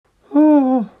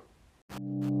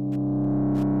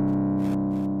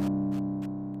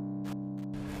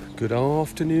Good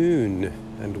afternoon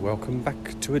and welcome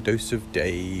back to A Dose of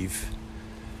Dave.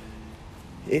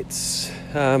 It's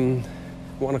 1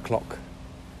 o'clock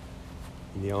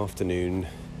in the afternoon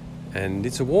and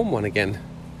it's a warm one again.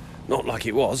 Not like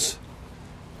it was,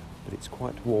 but it's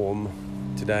quite warm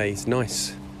today. It's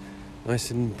nice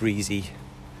and breezy.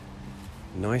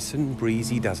 Nice and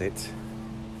breezy does it.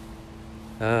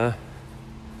 So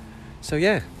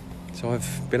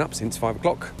I've been up since 5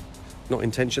 o'clock, not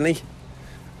intentionally.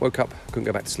 Woke up, couldn't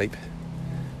go back to sleep,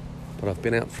 but I've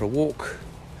been out for a walk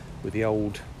with the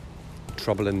old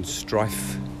Trouble and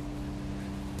Strife,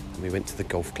 and we went to the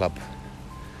golf club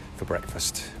for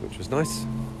breakfast, which was nice.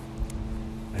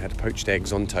 I had poached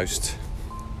eggs on toast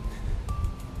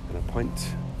and a pint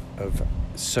of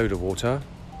soda water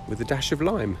with a dash of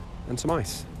lime and some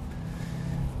ice.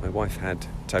 My wife had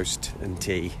toast and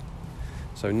tea,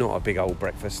 so not a big old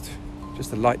breakfast,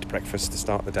 just a light breakfast to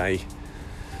start the day.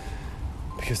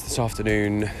 Because this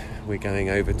afternoon we're going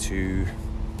over to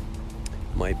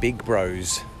my big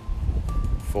bros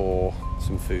for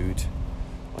some food.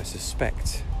 I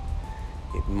suspect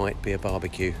it might be a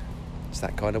barbecue. It's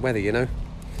that kind of weather, you know.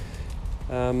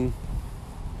 And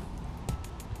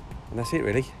that's it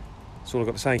really. That's all I've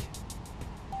got to say.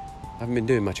 I haven't been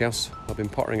doing much else. I've been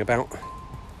pottering about,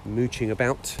 mooching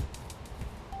about,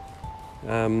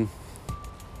 trying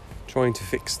to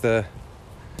fix the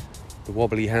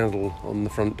wobbly handle on the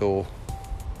front door.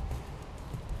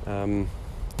 And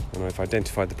I've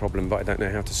identified the problem, but I don't know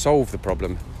how to solve the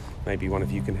problem. Maybe one of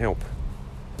you can help.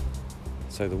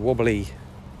 So the wobbly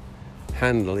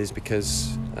handle is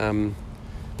because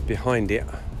behind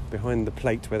the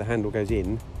plate where the handle goes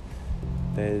in,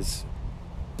 there's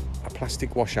a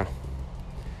plastic washer.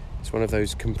 It's one of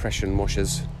those compression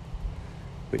washers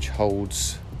which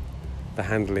holds the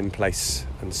handle in place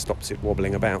and stops it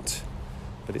wobbling about.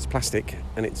 But it's plastic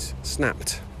and it's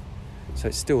snapped, so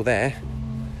it's still there,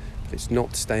 but it's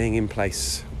not staying in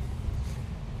place,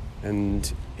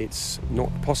 and it's not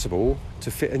possible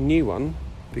to fit a new one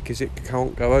because it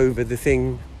can't go over the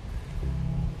thing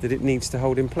that it needs to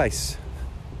hold in place,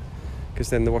 because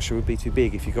then the washer would be too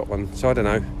big if you got one. So I don't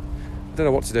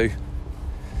know what to do.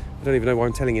 I don't even know why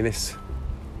I'm telling you this.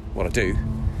 What I do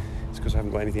is because I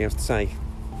haven't got anything else to say.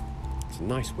 It's a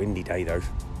nice windy day though.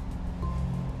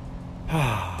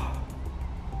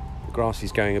 The grass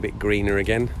is going a bit greener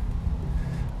again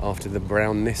after the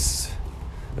brownness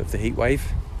of the heat wave.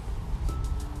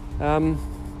 So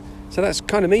that's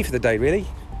kind of me for the day really.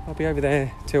 I'll be over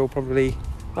there till probably,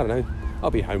 I don't know,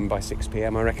 I'll be home by 6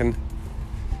 p.m. I reckon.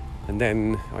 And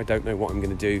then I don't know what I'm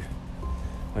going to do.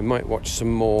 I might watch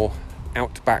some more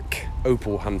Outback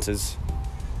Opal Hunters,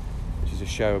 which is a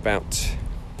show about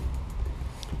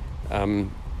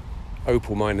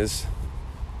opal miners.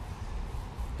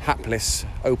 Hapless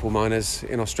opal miners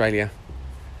in Australia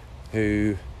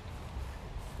who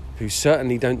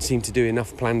certainly don't seem to do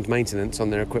enough planned maintenance on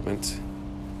their equipment,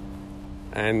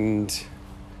 and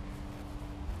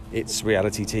it's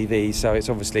reality TV, so it's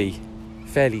obviously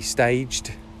fairly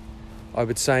staged, I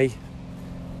would say.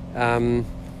 Got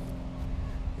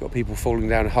people falling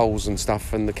down holes and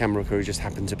stuff, and the camera crew just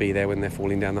happen to be there when they're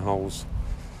falling down the holes,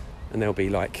 and there'll be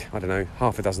like, I don't know,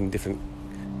 half a dozen different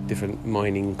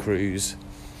mining crews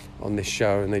on this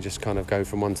show, and they just kind of go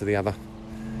from one to the other.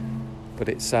 But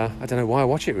it's I don't know why I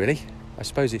watch it really. I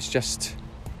suppose it's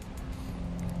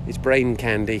brain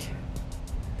candy.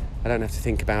 I don't have to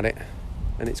think about it,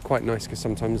 and it's quite nice because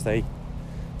sometimes they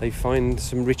find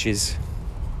some riches,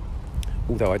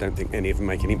 although I don't think any of them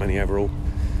make any money overall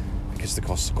because the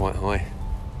costs are quite high.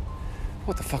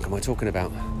 What the fuck am I talking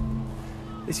about?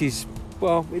 It's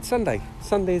Sunday.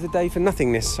 Sunday is a day for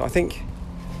nothingness, I think.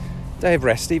 Day of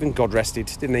rest. Even God rested,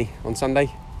 didn't he, on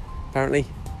Sunday, apparently.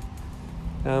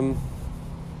 I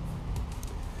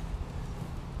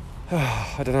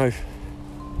don't know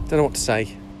what to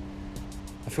say.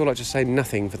 I feel like just saying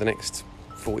nothing for the next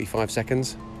 45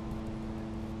 seconds,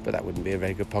 but that wouldn't be a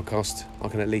very good podcast. I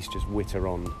can at least just witter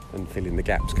on and fill in the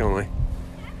gaps, can't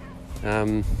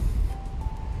I?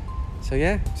 So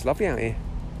yeah, it's lovely out here.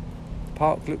 The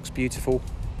park looks beautiful.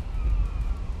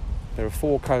 There are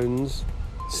 4 cones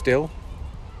still.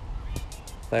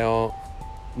 They are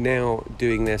now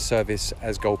doing their service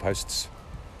as goalposts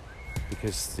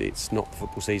because it's not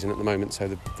football season at the moment, so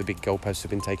the big goalposts have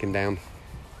been taken down.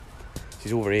 This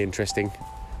is all very interesting.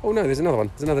 Oh no, there's another one.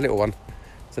 There's another little one.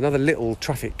 It's another little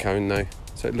traffic cone though,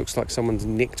 so it looks like someone's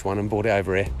nicked one and brought it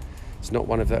over here. It's not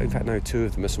one of the, in fact no, 2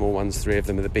 of them are small ones, 3 of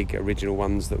them are the big original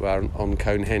ones that were on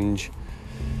Conehenge,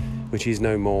 which is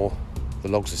no more. The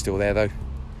logs are still there though.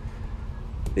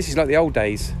 This is like the old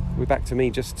days. We're back to me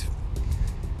just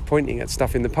pointing at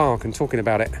stuff in the park and talking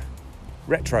about it.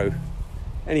 retro.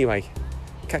 Anyway,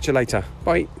 catch you later.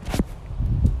 Bye.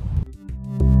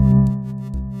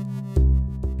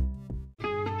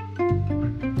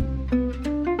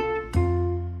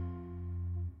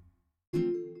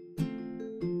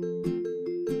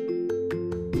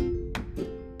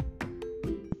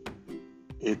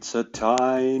 It's a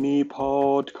tiny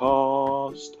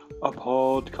podcast, a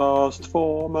podcast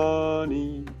for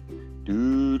money.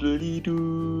 Doodly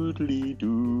doodly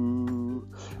doo.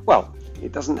 Well,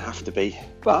 it doesn't have to be,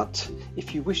 but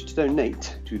if you wish to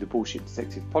donate to the Bullshit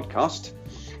Detective podcast,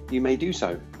 you may do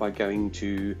so by going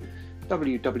to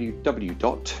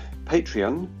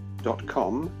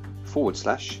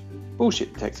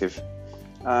www.patreon.com/Bullshit Detective.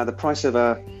 The price of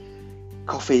a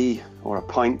coffee or a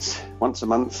pint once a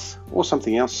month or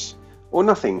something else, or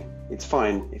nothing. It's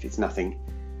fine if it's nothing.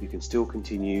 You can still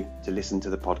continue to listen to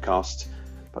the podcast,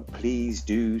 but please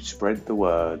do spread the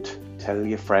word. Tell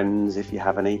your friends, if you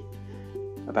have any,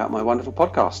 about my wonderful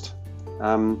podcast.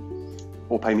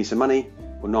 Or pay me some money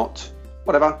or not,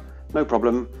 whatever, no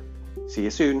problem. See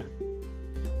you soon.